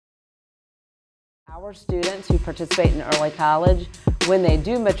Our students who participate in early college, when they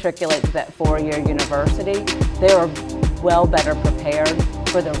do matriculate to that four-year university, they are well better prepared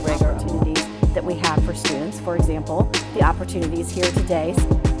for the rigor. Opportunities that we have for students, for example, the opportunities here today.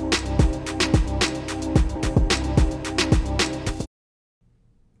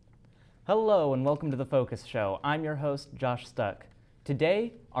 Hello and welcome to the Focus Show. I'm your host, Josh Stuck.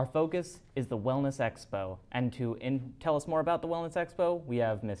 Today, our focus is the Wellness Expo, and to tell us more about the Wellness Expo, we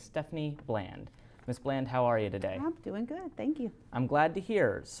have Miss Stephanie Bland. Miss Bland, how are you today? I'm doing good, thank you. I'm glad to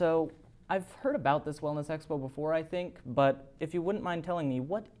hear. So, I've heard about this Wellness Expo before, I think, but if you wouldn't mind telling me,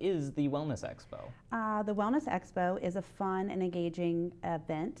 what is the Wellness Expo? The Wellness Expo is a fun and engaging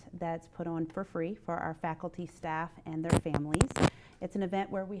event that's put on for free for our faculty, staff, and their families. It's an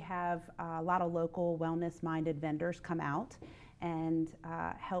event where we have a lot of local wellness-minded vendors come out and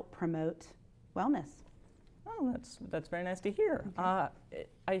help promote wellness. Oh, that's very nice to hear. Okay.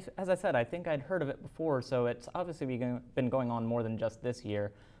 As I said, I think I'd heard of it before, so it's obviously been going on more than just this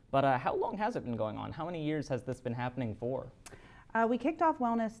year. But how long has it been going on? How many years has this been happening for? We kicked off the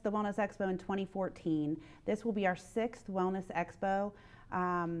Wellness Expo in 2014. This will be our 6th Wellness Expo.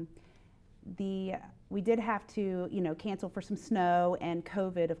 We did have to, cancel for some snow and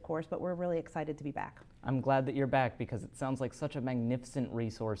COVID, of course, but we're really excited to be back. I'm glad that you're back because it sounds like such a magnificent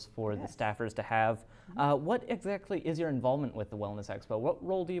resource for the staffers to have. What exactly is your involvement with the Wellness Expo? What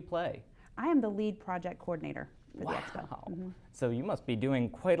role do you play? I am the lead project coordinator for the Expo. Mm-hmm. So you must be doing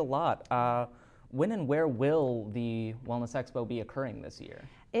quite a lot. When and where will the Wellness Expo be occurring this year?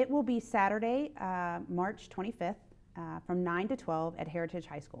 It will be Saturday, March 25th from 9 to 12 at Heritage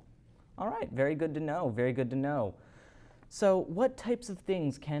High School. All right, very good to know, very good to know. So what types of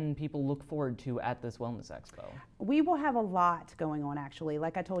things can people look forward to at this Wellness Expo? We will have a lot going on, actually.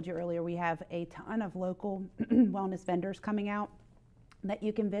 Like I told you earlier, we have a ton of local wellness vendors coming out that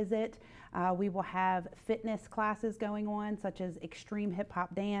you can visit. We will have fitness classes going on, such as extreme hip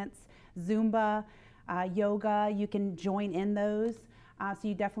hop dance, Zumba, yoga. You can join in those. So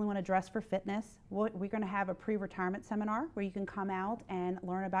you definitely want to dress for fitness. We're going to have a pre-retirement seminar where you can come out and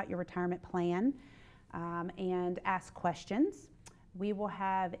learn about your retirement plan and ask questions. We will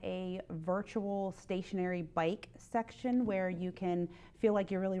have a virtual stationary bike section where you can feel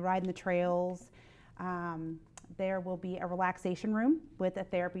like you're really riding the trails. There will be a relaxation room with a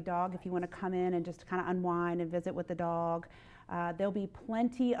therapy dog if you want to come in and just kind of unwind and visit with the dog. There'll be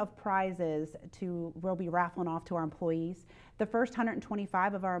plenty of prizes we'll be raffling off to our employees. The first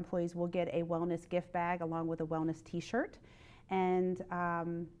 125 of our employees will get a wellness gift bag along with a wellness t-shirt. And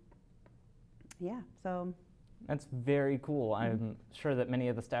yeah, so. That's very cool. I'm sure that many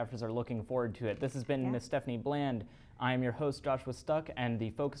of the staffers are looking forward to it. This has been Miss Stephanie Bland. I am your host, Joshua Stuck, and the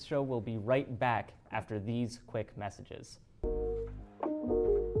Focus Show will be right back after these quick messages.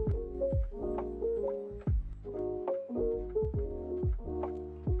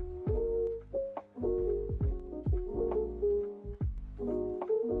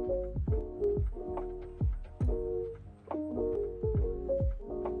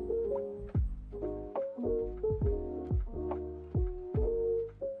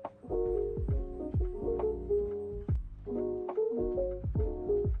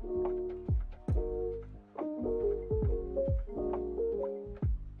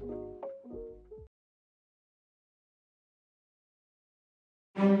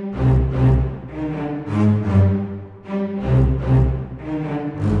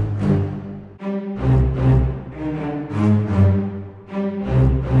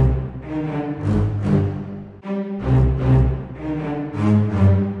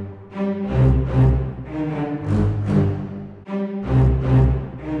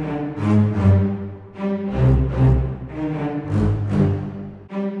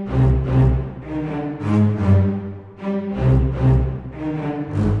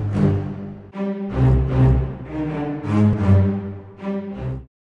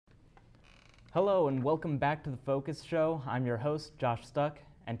 Hello and welcome back to the Focus Show. I'm your host, Josh Stuck,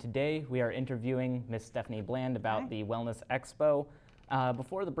 and today we are interviewing Miss Stephanie Bland about the Wellness Expo.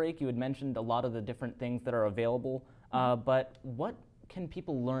 Before the break, you had mentioned a lot of the different things that are available, but what can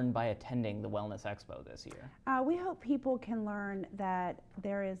people learn by attending the Wellness Expo this year? We hope people can learn that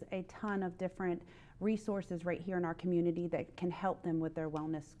there is a ton of different resources right here in our community that can help them with their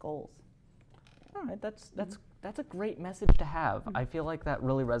wellness goals. All right, that's a great message to have. I feel like that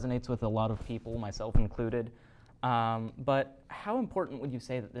really resonates with a lot of people, myself included. But how important would you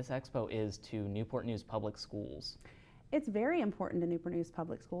say that this expo is to Newport News Public Schools? It's very important to Newport News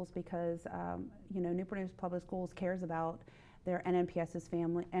Public Schools because Newport News Public Schools cares about their NNPS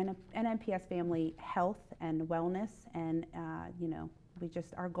family health and wellness, and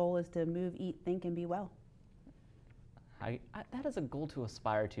Our goal is to move, eat, think, and be well. That is a goal to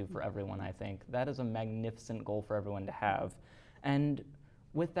aspire to for everyone, I think. That is a magnificent goal for everyone to have. And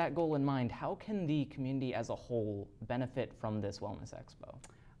with that goal in mind, how can the community as a whole benefit from this Wellness Expo?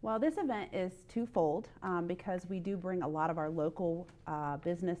 Well, this event is twofold because we do bring a lot of our local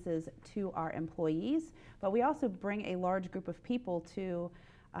businesses to our employees, but we also bring a large group of people to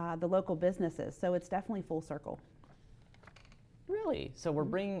the local businesses, so it's definitely full circle. Really? So we're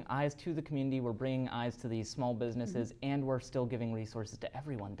bringing eyes to the community, we're bringing eyes to these small businesses, and we're still giving resources to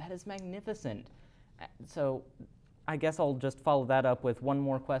everyone. That is magnificent. So I guess I'll just follow that up with one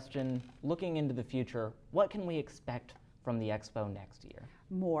more question. Looking into the future, what can we expect from the Expo next year?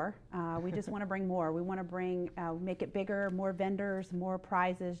 More. We just want to bring more. We want to bring, make it bigger, more vendors, more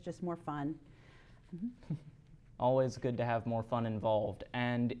prizes, just more fun. Always good to have more fun involved.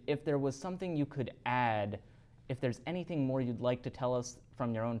 And if there was something you could add, if there's anything more you'd like to tell us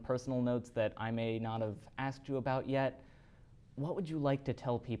from your own personal notes that I may not have asked you about yet, what would you like to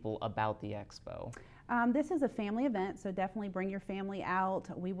tell people about the Expo? This is a family event, so definitely bring your family out.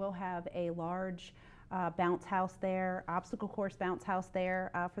 We will have a large bounce house there, obstacle course bounce house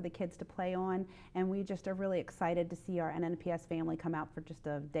there for the kids to play on, and we just are really excited to see our NNPS family come out for just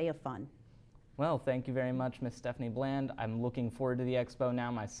a day of fun. Well, thank you very much, Ms. Stephanie Bland. I'm looking forward to the Expo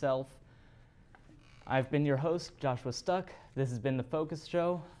now myself. I've been your host, Joshua Stuck. This has been The Focus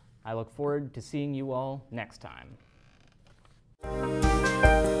Show. I look forward to seeing you all next time.